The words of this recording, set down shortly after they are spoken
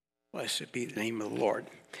Blessed be the name of the Lord.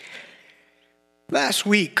 Last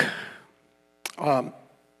week,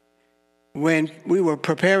 when we were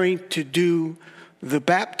preparing to do the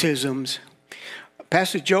baptisms,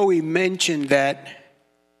 Pastor Joey mentioned that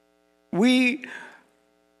we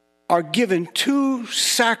are given two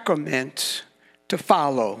sacraments to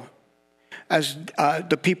follow. As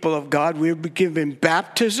the people of God, we've been given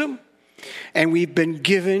baptism, and we've been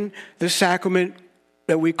given the sacrament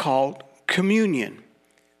that we call communion.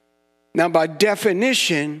 Now, by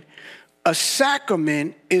definition, a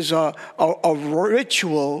sacrament is a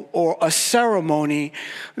ritual or a ceremony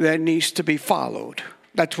that needs to be followed.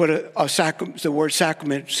 That's what the word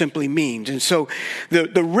sacrament simply means. And so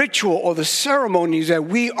the ritual or the ceremonies that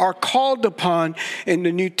we are called upon in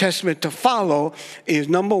the New Testament to follow is,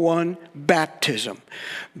 number one, baptism.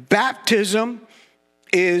 Baptism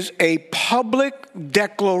is a public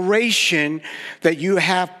declaration that you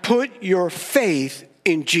have put your faith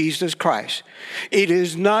in Jesus Christ. It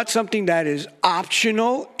is not something that is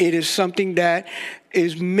optional. It is something that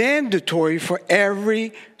is mandatory for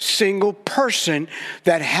every single person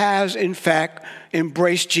that has, in fact,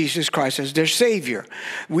 embraced Jesus Christ as their Savior.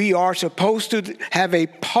 We are supposed to have a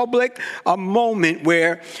public moment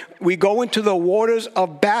where we go into the waters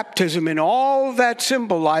of baptism, and all that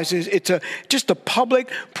symbolizes, just a public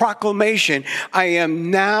proclamation. I am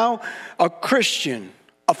now a Christian,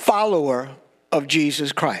 a follower of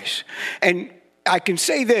Jesus Christ. And I can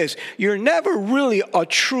say this, you're never really a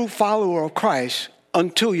true follower of Christ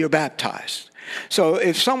until you're baptized. So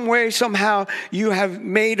if some way, somehow you have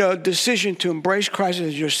made a decision to embrace Christ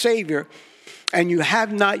as your Savior, and you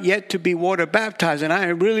have not yet to be water baptized, and I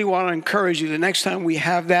really want to encourage you, the next time we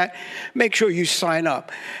have that, make sure you sign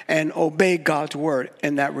up and obey God's word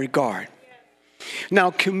in that regard.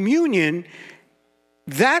 Now, communion,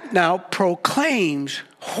 that now proclaims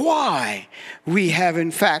why we have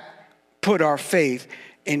in fact put our faith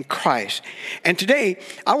in Christ. And today,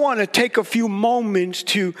 I want to take a few moments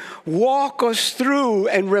to walk us through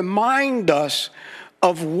and remind us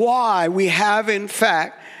of why we have in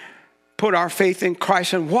fact put our faith in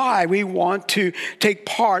Christ and why we want to take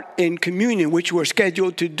part in communion, which we're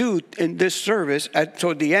scheduled to do in this service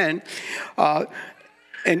toward the end,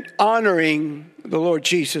 and honoring the Lord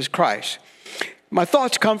Jesus Christ. My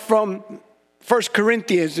thoughts come from 1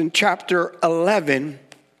 Corinthians in chapter 11,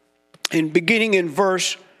 and beginning in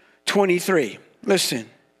verse 23. Listen.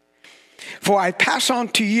 For I pass on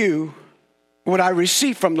to you what I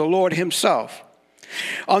received from the Lord himself.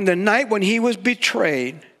 On the night when he was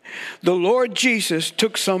betrayed, the Lord Jesus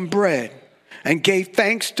took some bread and gave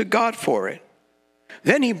thanks to God for it.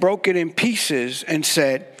 Then he broke it in pieces and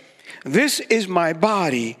said, "This is my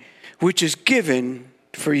body, which is given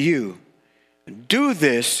for you. Do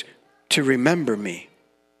this to remember me."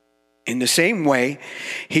 In the same way,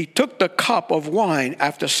 he took the cup of wine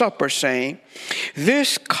after supper, saying,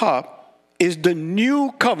 "This cup is the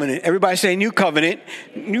new covenant." Everybody say new covenant.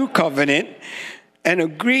 New covenant. An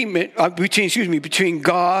agreement between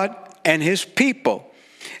God and his people.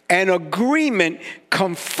 An agreement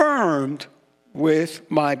confirmed with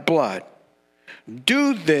my blood.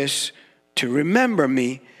 Do this to remember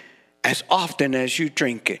me as often as you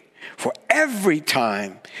drink it. For every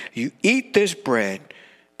time you eat this bread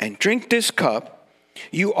and drink this cup,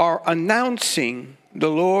 you are announcing the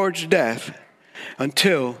Lord's death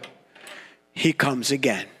until he comes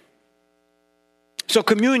again. So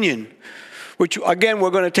communion, which again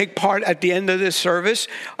we're going to take part at the end of this service,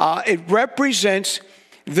 it represents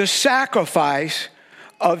the sacrifice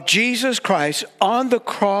of Jesus Christ on the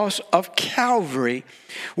cross of Calvary,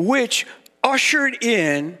 which ushered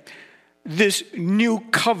in this new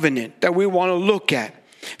covenant that we want to look at.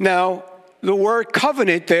 Now, the word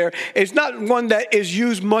covenant there is not one that is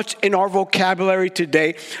used much in our vocabulary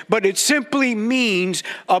today, but it simply means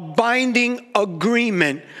a binding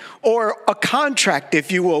agreement or a contract,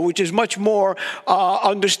 if you will, which is much more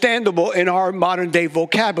understandable in our modern day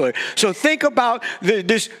vocabulary. So think about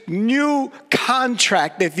this new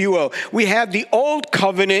contract, if you will. We have the old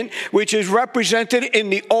covenant, which is represented in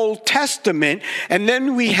the Old Testament, and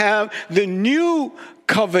then we have the new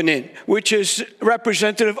covenant, which is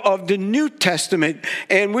representative of the New Testament.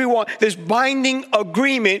 And we want this binding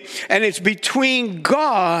agreement, and it's between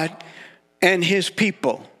God and his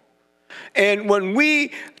people. And when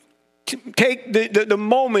we take the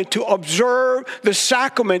moment to observe the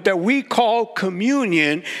sacrament that we call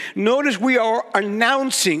communion, notice we are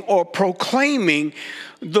announcing or proclaiming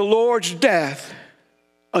the Lord's death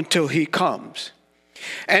until he comes.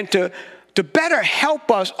 And to to better help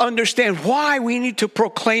us understand why we need to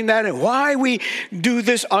proclaim that and why we do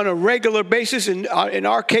this on a regular basis. In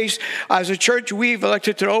our case, as a church, we've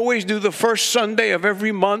elected to always do the first Sunday of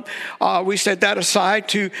every month. We set that aside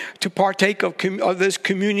to partake of this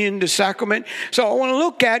communion, the sacrament. So I want to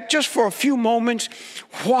look at, just for a few moments,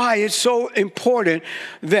 why it's so important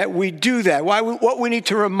that we do that, what we need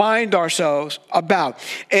to remind ourselves about.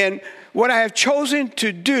 And what I have chosen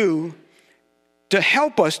to do to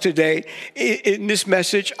help us today in this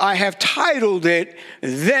message, I have titled it,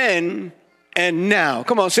 Then and Now.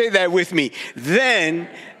 Come on, say that with me. Then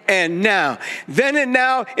and now. Then and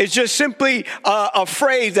now is just simply a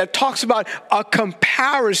phrase that talks about a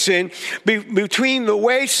comparison between the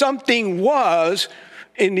way something was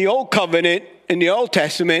in the Old Covenant, in the Old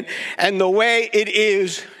Testament, and the way it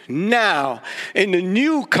is now in the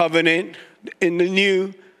New Covenant, in the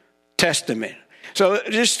New Testament. So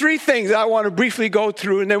there's three things I want to briefly go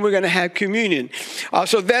through, and then we're going to have communion.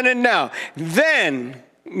 So then and now. Then,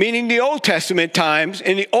 meaning the Old Testament times,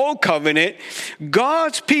 in the Old Covenant,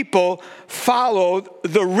 God's people followed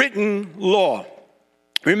the written law.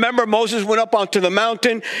 Remember, Moses went up onto the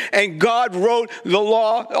mountain and God wrote the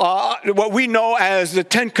law, what we know as the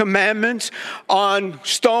Ten Commandments, on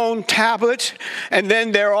stone tablets. And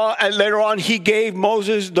then later on, he gave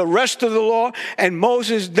Moses the rest of the law. And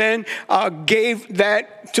Moses then gave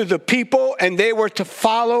that to the people, and they were to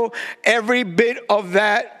follow every bit of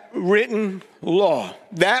that written law.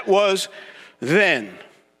 That was then.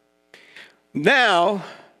 Now,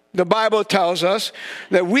 the Bible tells us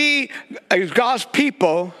that we, as God's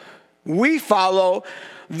people, we follow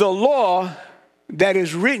the law that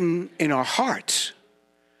is written in our hearts.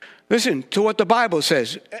 Listen to what the Bible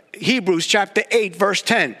says. Hebrews chapter 8, verse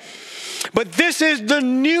 10. But this is the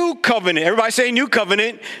new covenant. Everybody say new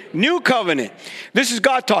covenant. New covenant. This is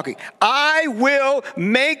God talking. I will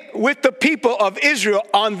make with the people of Israel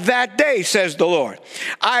on that day, says the Lord.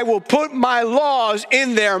 I will put my laws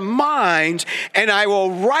in their minds, and I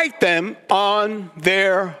will write them on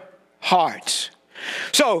their hearts.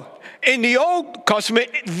 So in the Old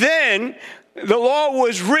Testament, then the law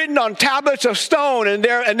was written on tablets of stone and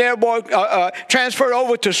thereby transferred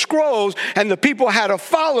over to scrolls, and the people had to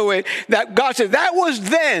follow it. That God said, that was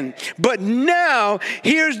then. But now,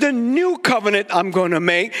 here's the new covenant I'm going to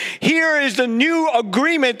make. Here is the new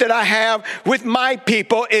agreement that I have with my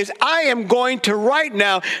people, is I am going to write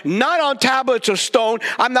now, not on tablets of stone.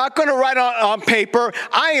 I'm not going to write on paper.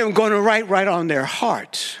 I am going to write right on their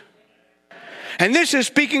hearts. And this is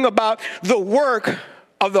speaking about the work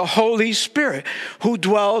of the Holy Spirit, who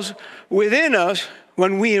dwells within us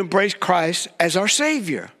when we embrace Christ as our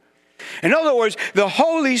Savior. In other words, the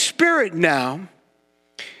Holy Spirit now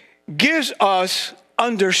gives us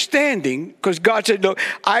understanding, because God said, look,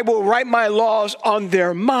 I will write my laws on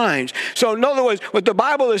their minds. So in other words, what the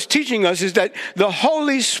Bible is teaching us is that the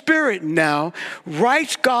Holy Spirit now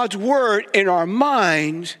writes God's word in our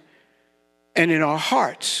minds and in our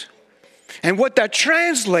hearts. And what that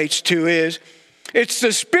translates to is, it's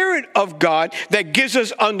the Spirit of God that gives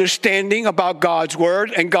us understanding about God's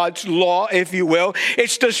word and God's law, if you will.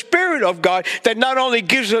 It's the Spirit of God that not only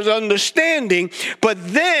gives us understanding, but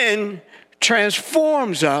then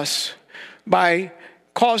transforms us by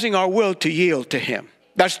causing our will to yield to Him.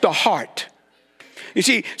 That's the heart. You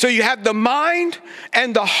see, so you have the mind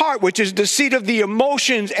and the heart, which is the seat of the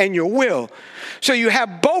emotions and your will. So you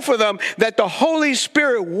have both of them that the Holy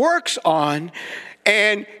Spirit works on.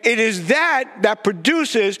 And it is that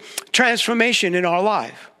produces transformation in our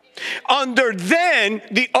life. Under then,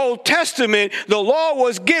 the Old Testament, the law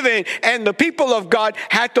was given, and the people of God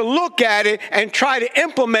had to look at it and try to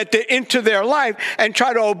implement it into their life and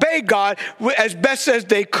try to obey God as best as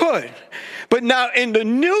they could. But now in the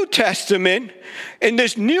New Testament, in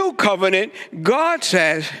this new covenant, God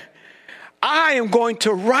says, I am going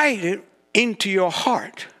to write it into your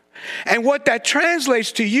heart. And what that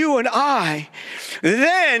translates to you and I,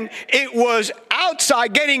 then it was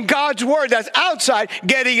outside, getting God's word that's outside,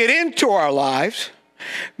 getting it into our lives.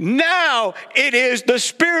 Now it is the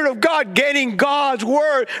Spirit of God getting God's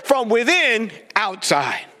word from within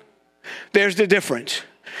outside. There's the difference.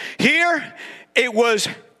 Here it was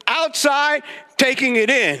outside taking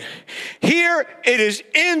it in. Here it is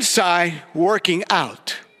inside working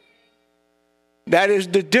out. That is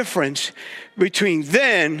the difference between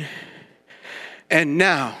then and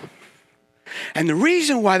now. And the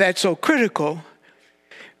reason why that's so critical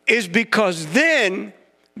is because then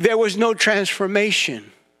there was no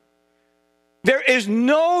transformation. There is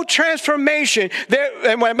no transformation.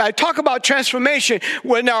 And when I talk about transformation,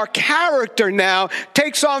 when our character now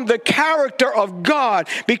takes on the character of God,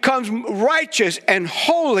 becomes righteous and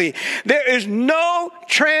holy, there is no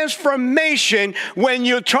transformation when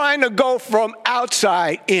you're trying to go from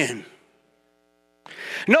outside in.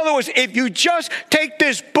 In other words, if you just take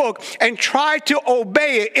this book and try to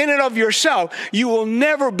obey it in and of yourself, you will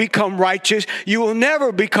never become righteous. You will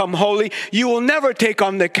never become holy. You will never take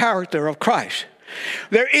on the character of Christ.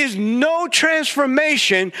 There is no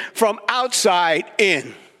transformation from outside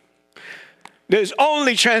in. There's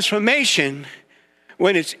only transformation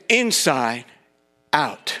when it's inside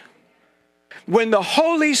out. When the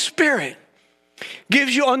Holy Spirit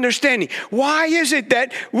gives you understanding. Why is it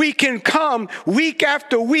that we can come week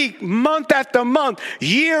after week, month after month,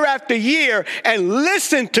 year after year, and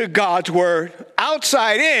listen to God's word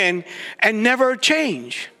outside in and never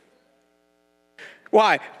change?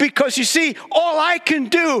 Why? Because you see, all I can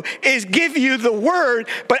do is give you the word,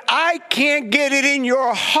 but I can't get it in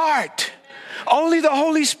your heart. Only the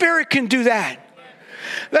Holy Spirit can do that.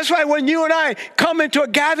 That's why when you and I come into a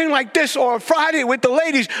gathering like this or a Friday with the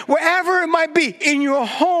ladies, wherever it might be, in your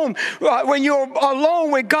home, when you're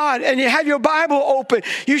alone with God and you have your Bible open,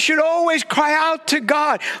 you should always cry out to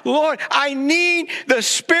God, Lord, I need the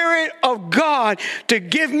Spirit of God to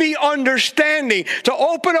give me understanding, to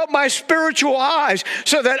open up my spiritual eyes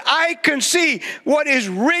so that I can see what is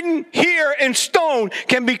written here in stone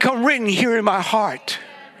can become written here in my heart,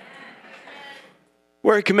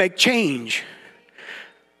 where it can make change.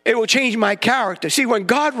 It will change my character. See, when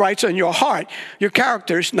God writes on your heart, your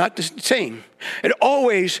character is not the same. It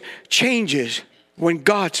always changes when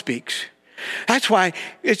God speaks. That's why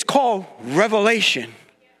it's called revelation,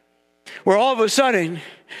 where all of a sudden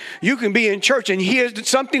you can be in church and hear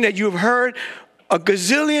something that you've heard a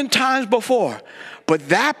gazillion times before. But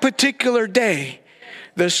that particular day,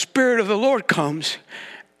 the Spirit of the Lord comes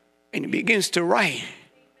and He begins to write.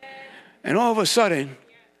 And all of a sudden,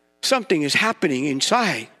 something is happening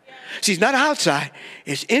inside. See, it's not outside,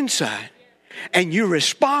 it's inside. And you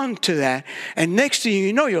respond to that. And next thing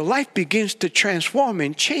you know, your life begins to transform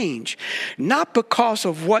and change. Not because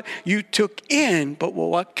of what you took in, but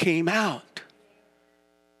what came out.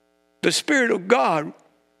 The Spirit of God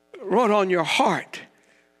wrote on your heart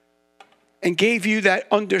and gave you that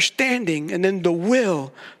understanding and then the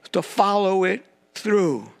will to follow it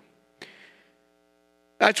through.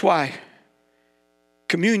 That's why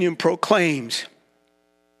communion proclaims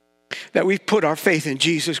that we've put our faith in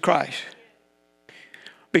Jesus Christ.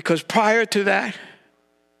 Because prior to that,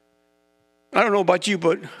 I don't know about you,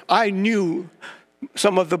 but I knew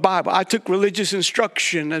some of the Bible. I took religious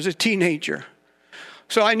instruction as a teenager.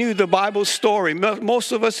 So I knew the Bible story.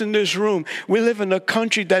 Most of us in this room, we live in a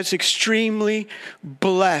country that's extremely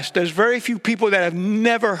blessed. There's very few people that have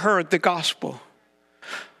never heard the gospel.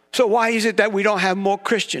 So why is it that we don't have more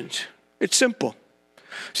Christians? It's simple.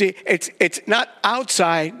 See, it's not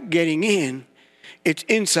outside getting in, it's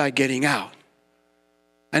inside getting out.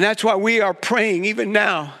 And that's why we are praying even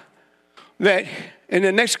now that in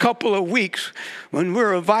the next couple of weeks, when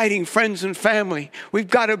we're inviting friends and family, we've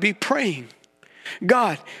got to be praying.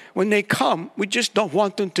 God, when they come, we just don't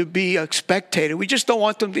want them to be a spectator. We just don't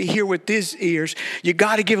want them to hear with these ears. You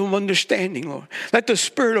got to give them understanding, Lord. Let the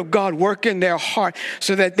Spirit of God work in their heart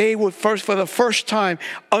so that they would for the first time,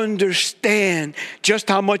 understand just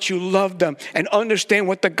how much you love them and understand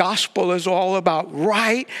what the gospel is all about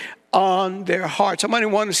right on their hearts. Somebody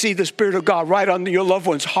want to see the Spirit of God right on your loved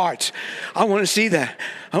ones' hearts. I want to see that.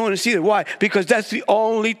 I want to see that. Why? Because that's the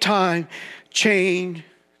only time change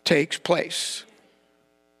takes place.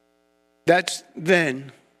 That's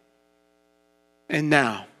then and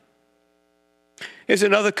now. Here's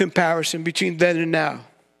another comparison between then and now.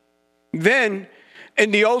 Then,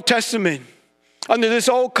 in the Old Testament, under this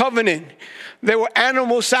old covenant, there were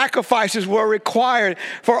animal sacrifices were required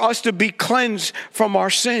for us to be cleansed from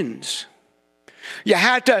our sins. You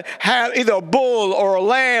had to have either a bull or a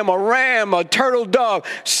lamb, a ram, a turtle dove,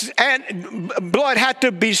 and blood had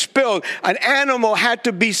to be spilled. An animal had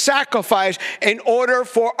to be sacrificed in order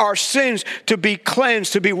for our sins to be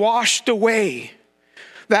cleansed, to be washed away.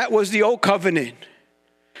 That was the old covenant.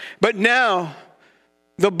 But now,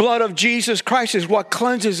 the blood of Jesus Christ is what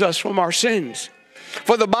cleanses us from our sins.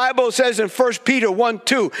 For the Bible says in 1 Peter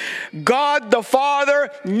 1:2, God the Father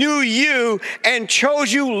knew you and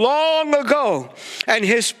chose you long ago, and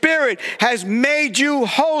His Spirit has made you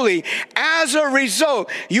holy. As a result,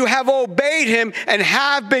 you have obeyed Him and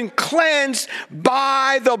have been cleansed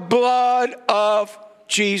by the blood of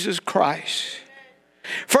Jesus Christ.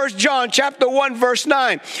 1 John chapter 1 verse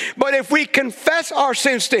 9. But if we confess our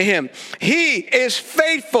sins to him, he is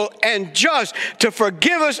faithful and just to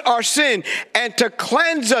forgive us our sin and to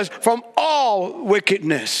cleanse us from all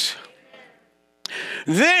wickedness.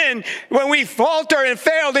 Then, when we falter and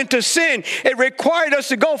failed into sin, it required us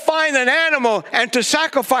to go find an animal and to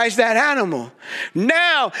sacrifice that animal.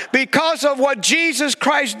 Now, because of what Jesus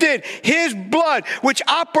Christ did, his blood, which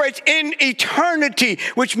operates in eternity,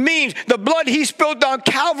 which means the blood he spilled on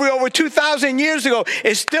Calvary over 2,000 years ago,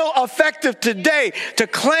 is still effective today to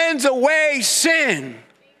cleanse away sin.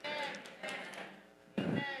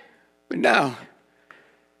 But now,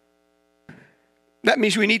 that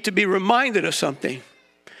means we need to be reminded of something.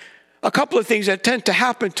 A couple of things that tend to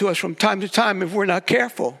happen to us from time to time if we're not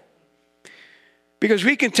careful. Because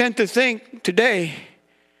we can tend to think today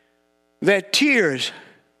that tears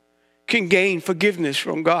can gain forgiveness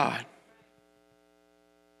from God.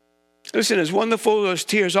 Listen, as wonderful as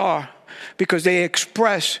tears are, because they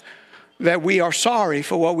express that we are sorry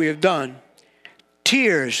for what we have done,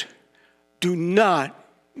 tears do not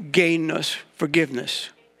gain us forgiveness.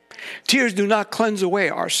 Tears do not cleanse away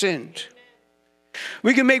our sins.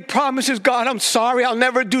 We can make promises, God, I'm sorry, I'll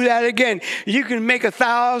never do that again. You can make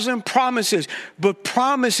 1,000 promises, but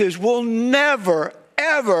promises will never,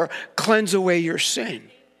 ever cleanse away your sin.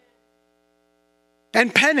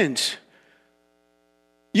 And penance.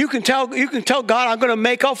 You can tell God, I'm going to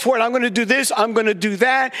make up for it. I'm going to do this. I'm going to do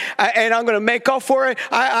that. And I'm going to make up for it.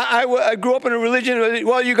 I grew up in a religion,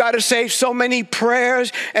 well, you got to say so many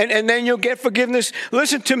prayers and then you'll get forgiveness.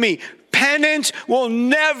 Listen to me. Penance will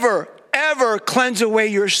never, ever cleanse away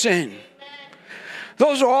your sin.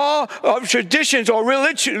 Those are all traditions or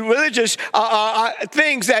religious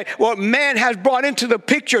things that man has brought into the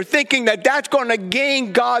picture, thinking that that's going to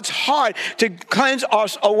gain God's heart to cleanse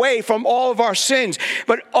us away from all of our sins.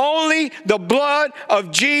 But only the blood of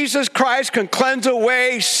Jesus Christ can cleanse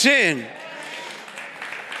away sin.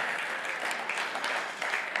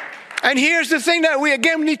 And here's the thing that we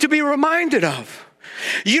again need to be reminded of.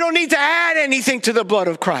 You don't need to add anything to the blood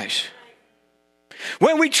of Christ.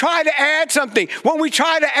 When we try to add something, when we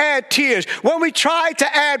try to add tears, when we try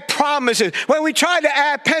to add promises, when we try to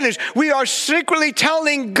add penance, we are secretly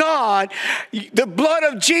telling God the blood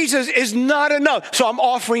of Jesus is not enough. So I'm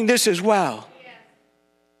offering this as well.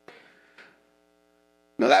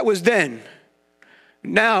 Now that was then.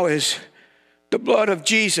 Now is the blood of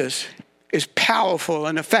Jesus is powerful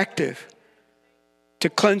and effective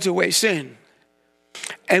to cleanse away sin.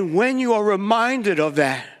 And when you are reminded of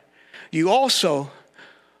that, you also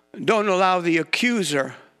don't allow the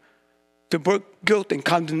accuser to put guilt and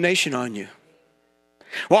condemnation on you.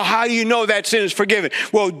 Well, how do you know that sin is forgiven?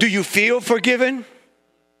 Well, do you feel forgiven?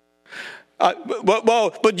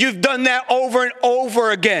 But you've done that over and over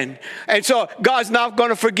again. And so God's not going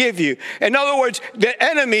to forgive you. In other words, the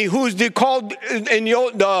enemy, who's called in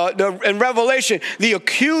Revelation, the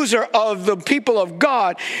accuser of the people of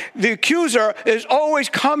God, the accuser is always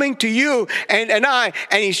coming to you and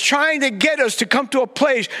he's trying to get us to come to a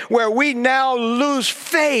place where we now lose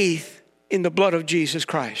faith in the blood of Jesus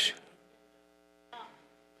Christ.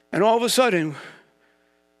 And all of a sudden,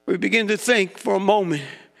 we begin to think for a moment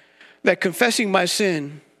that confessing my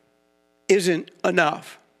sin isn't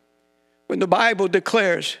enough. When the Bible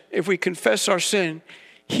declares if we confess our sin,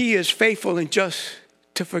 he is faithful and just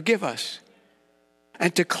to forgive us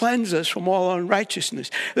and to cleanse us from all unrighteousness.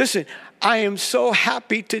 Listen, I am so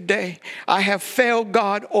happy today. I have failed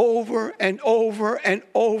God over and over and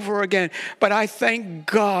over again, but I thank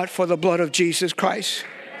God for the blood of Jesus Christ.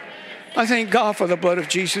 I thank God for the blood of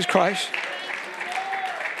Jesus Christ.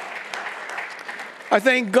 I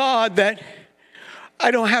thank God that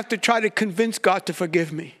I don't have to try to convince God to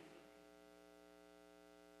forgive me.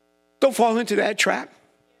 Don't fall into that trap.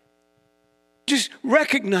 Just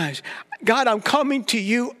recognize, God, I'm coming to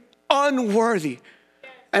you unworthy.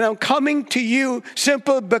 And I'm coming to you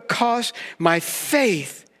simply because my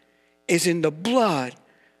faith is in the blood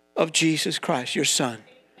of Jesus Christ, your Son.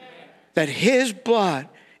 That his blood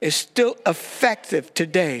is still effective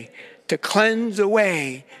today to cleanse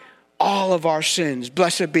away all of our sins.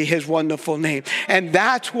 Blessed be his wonderful name. And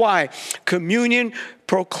that's why communion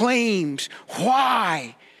proclaims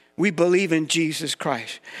why we believe in Jesus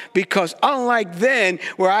Christ. Because unlike then,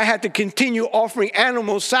 where I had to continue offering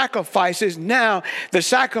animal sacrifices, now the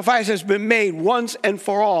sacrifice has been made once and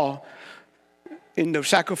for all in the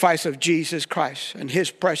sacrifice of Jesus Christ and his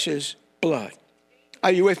precious blood.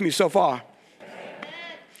 Are you with me so far?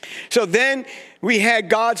 So then we had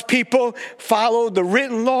God's people follow the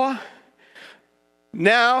written law.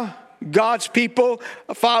 Now God's people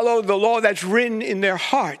follow the law that's written in their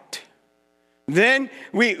heart. Then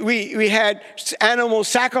we had animal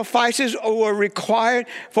sacrifices were required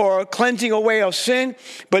for cleansing away of sin.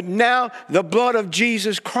 But now the blood of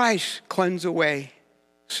Jesus Christ cleanses away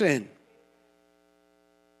sin.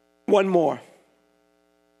 One more.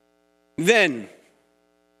 Then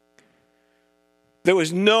there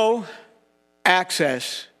was no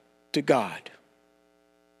access to God.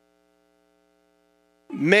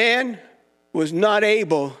 Man was not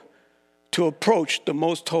able to approach the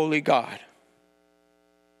most holy God.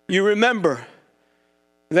 You remember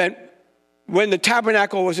that when the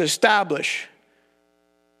tabernacle was established,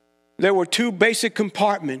 there were two basic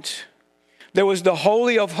compartments. There was the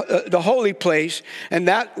holy place, and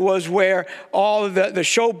that was where all of the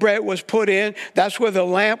showbread was put in. That's where the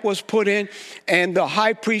lamp was put in, and the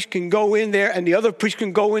high priest can go in there, and the other priests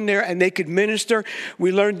can go in there, and they could minister.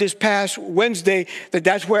 We learned this past Wednesday that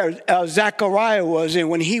that's where Zechariah was in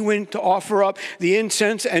when he went to offer up the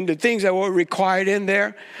incense and the things that were required in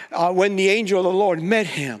there. When the angel of the Lord met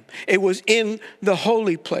him, it was in the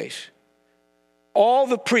holy place. All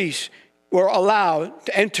the priests were allowed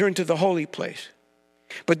to enter into the holy place.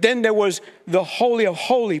 But then there was the holy of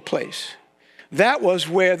holy place. That was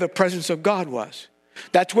where the presence of God was.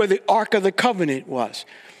 That's where the Ark of the Covenant was.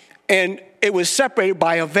 And it was separated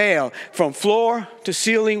by a veil from floor to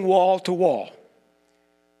ceiling, wall to wall.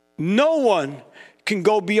 No one can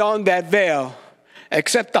go beyond that veil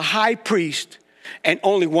except the high priest, and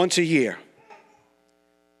only once a year.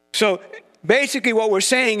 So basically what we're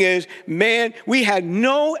saying is, man, we had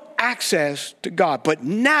no access to God. But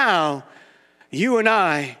now you and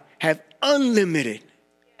I have unlimited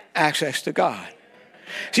access to God.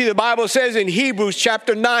 See, the Bible says in Hebrews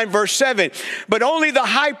chapter 9, verse 7, but only the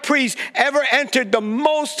high priest ever entered the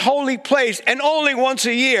most holy place, and only once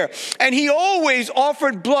a year. And he always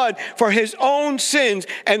offered blood for his own sins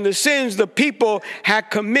and the sins the people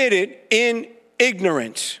had committed in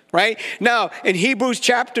ignorance, right? Now, in Hebrews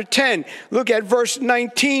chapter 10, look at verse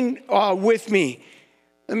 19 with me.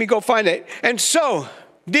 Let me go find it. And so,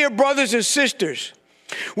 dear brothers and sisters,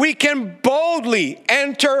 we can boldly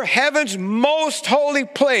enter heaven's most holy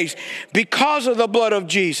place because of the blood of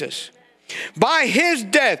Jesus. By his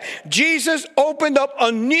death, Jesus opened up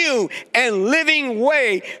a new and living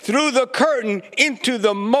way through the curtain into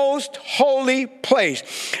the most holy place.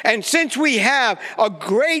 And since we have a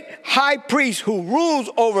great high priest who rules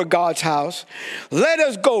over God's house, let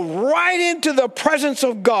us go right into the presence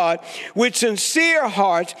of God with sincere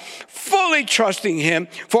hearts, fully trusting him,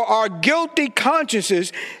 for our guilty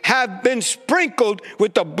consciences have been sprinkled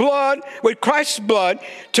with the blood, with Christ's blood,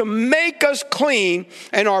 to make us clean,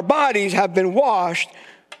 and our bodies have been washed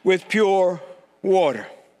with pure water.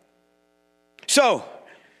 So,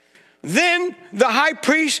 then the high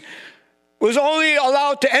priest was only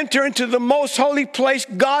allowed to enter into the most holy place,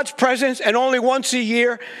 God's presence, and only once a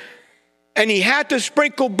year, and he had to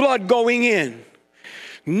sprinkle blood going in.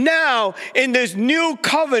 Now, in this new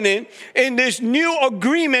covenant, in this new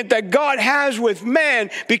agreement that God has with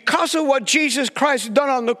man, because of what Jesus Christ has done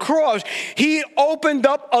on the cross, he opened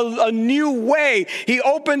up a new way. He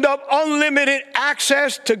opened up unlimited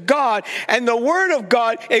access to God. And the Word of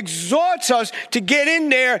God exhorts us to get in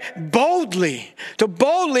there boldly, to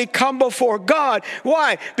boldly come before God.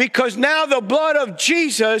 Why? Because now the blood of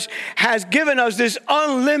Jesus has given us this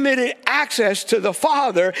unlimited access to the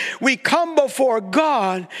Father. We come before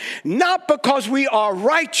God not because we are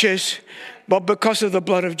righteous, but because of the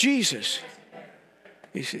blood of Jesus.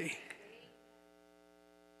 You see.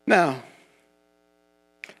 Now,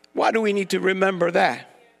 why do we need to remember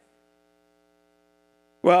that?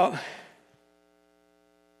 Well,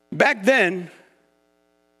 back then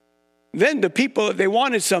the people, if they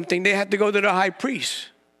wanted something, they had to go to the high priest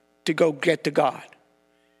to go get to God.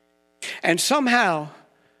 And somehow,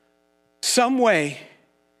 some way,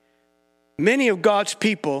 many of God's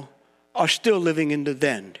people are still living in the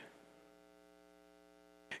then.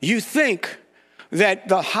 You think that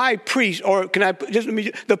the high priest, or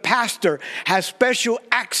the pastor has special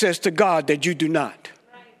access to God that you do not.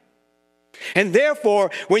 And therefore,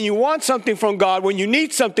 when you want something from God, when you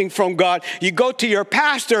need something from God, you go to your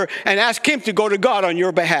pastor and ask him to go to God on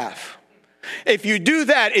your behalf. If you do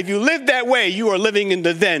that, if you live that way, you are living in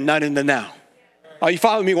the then, not in the now. Are you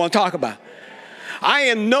following me what I'm talking about? I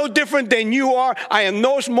am no different than you are. I am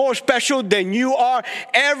no more special than you are.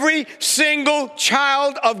 Every single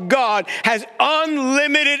child of God has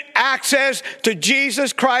unlimited access to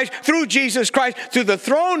Jesus Christ, through Jesus Christ, to the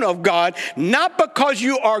throne of God, not because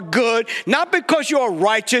you are good, not because you are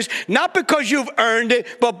righteous, not because you've earned it,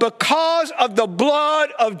 but because of the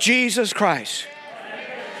blood of Jesus Christ.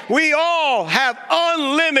 We all have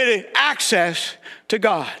unlimited access to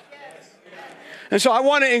God. And so I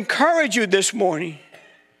want to encourage you this morning,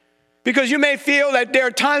 because you may feel that there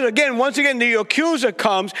are times, once again, the accuser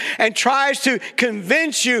comes and tries to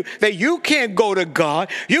convince you that you can't go to God,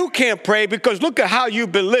 you can't pray, because look at how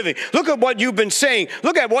you've been living. Look at what you've been saying.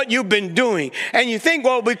 Look at what you've been doing. And you think,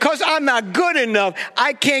 well, because I'm not good enough,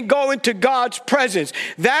 I can't go into God's presence.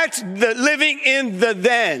 That's the living in the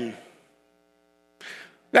then.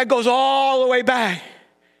 That goes all the way back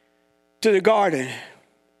to the garden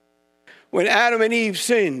when Adam and Eve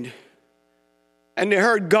sinned. And they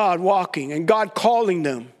heard God walking and God calling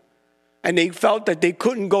them. And they felt that they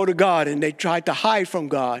couldn't go to God, and they tried to hide from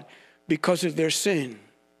God because of their sin.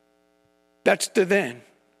 That's the then.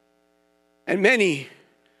 And many,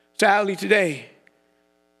 sadly today,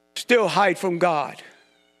 still hide from God.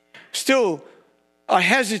 Still are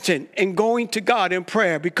hesitant in going to God in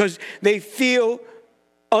prayer because they feel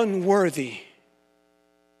unworthy.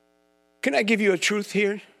 Can I give you a truth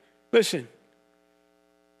here? Listen.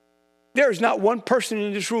 There is not one person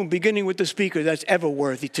in this room, beginning with the speaker, that's ever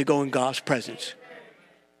worthy to go in God's presence.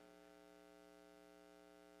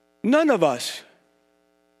 None of us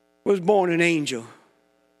was born an angel.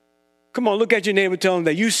 Come on, look at your neighbor and tell him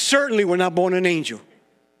that you certainly were not born an angel.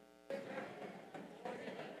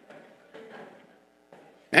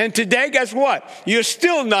 And today, guess what? You're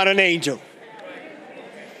still not an angel.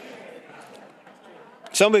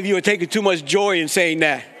 Some of you are taking too much joy in saying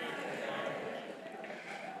that.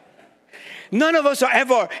 None of us are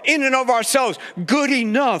ever, in and of ourselves, good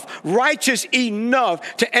enough, righteous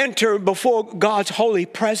enough to enter before God's holy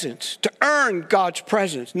presence, to earn God's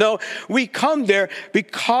presence. No, we come there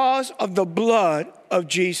because of the blood of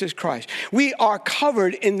Jesus Christ. We are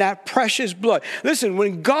covered in that precious blood. Listen,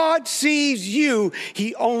 when God sees you,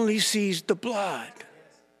 he only sees the blood.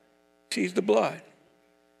 Sees the blood.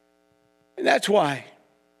 And that's why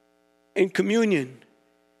in communion,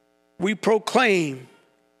 we proclaim,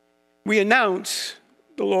 we announce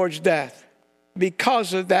the Lord's death.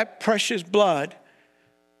 Because of that precious blood,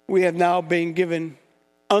 we have now been given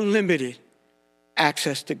unlimited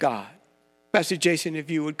access to God. Pastor Jason, if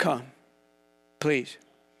you would come, please.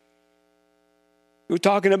 We're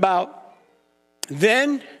talking about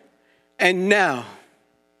then and now.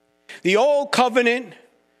 The old covenant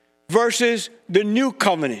versus the new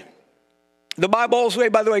covenant. The Bible also,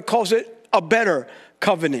 by the way, calls it a better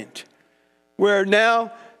covenant. Where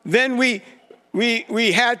now, then we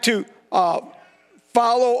had to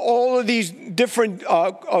follow all of these different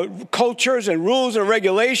cultures and rules and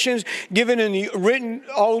regulations given in the written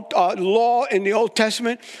law in the Old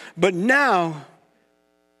Testament. But now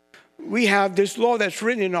we have this law that's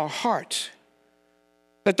written in our hearts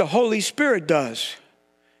that the Holy Spirit does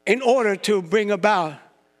in order to bring about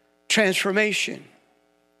transformation.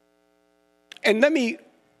 And let me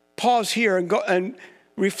pause here and go and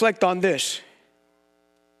reflect on this.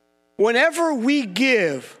 Whenever we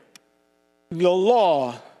give the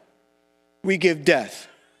law, we give death.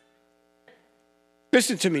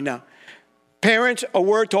 Listen to me now. Parents, a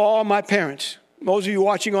word to all my parents. Those of you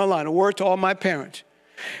watching online, a word to all my parents.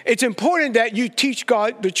 It's important that you teach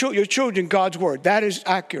your children God's word. That is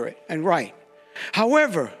accurate and right.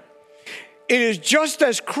 However, it is just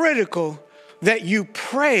as critical that you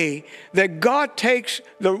pray that God takes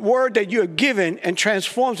the word that you are given and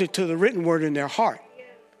transforms it to the written word in their heart.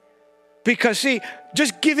 Because see,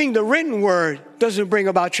 just giving the written word doesn't bring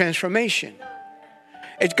about transformation.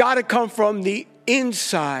 It's got to come from the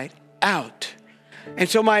inside out. And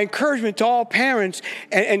so my encouragement to all parents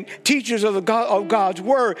and teachers of God's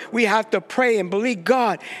word, we have to pray and believe,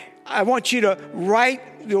 God, I want you to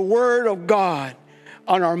write the word of God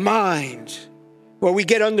on our minds, where we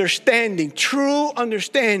get understanding, true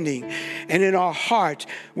understanding, and in our hearts,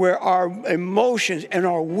 where our emotions and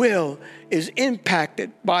our will is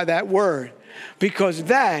impacted by that word, because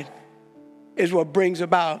that is what brings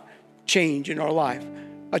about change in our life.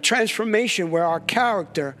 A transformation where our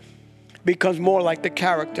character becomes more like the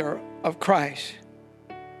character of Christ.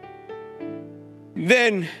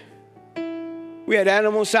 Then we had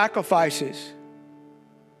animal sacrifices,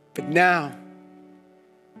 but now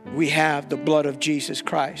we have the blood of Jesus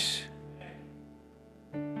Christ,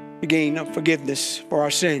 the gain of forgiveness for our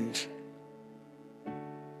sins.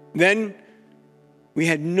 Then we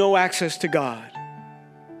had no access to God.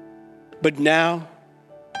 But now,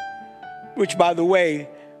 which by the way,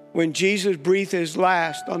 when Jesus breathed his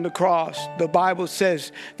last on the cross, the Bible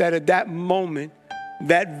says that at that moment,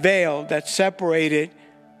 that veil that separated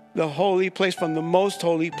the holy place from the most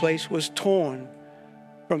holy place was torn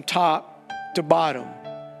from top to bottom.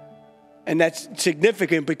 And that's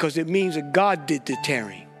significant because it means that God did the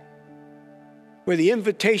tearing. Where the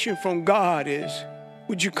invitation from God is,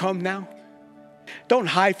 would you come now? Don't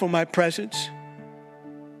hide from my presence.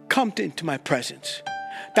 Come into my presence.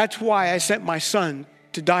 That's why I sent my son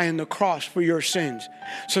to die on the cross for your sins,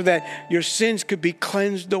 so that your sins could be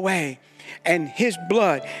cleansed away. And his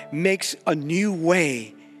blood makes a new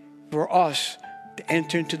way for us to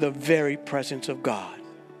enter into the very presence of God.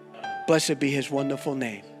 Blessed be his wonderful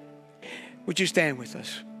name. Would you stand with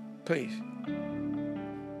us, please?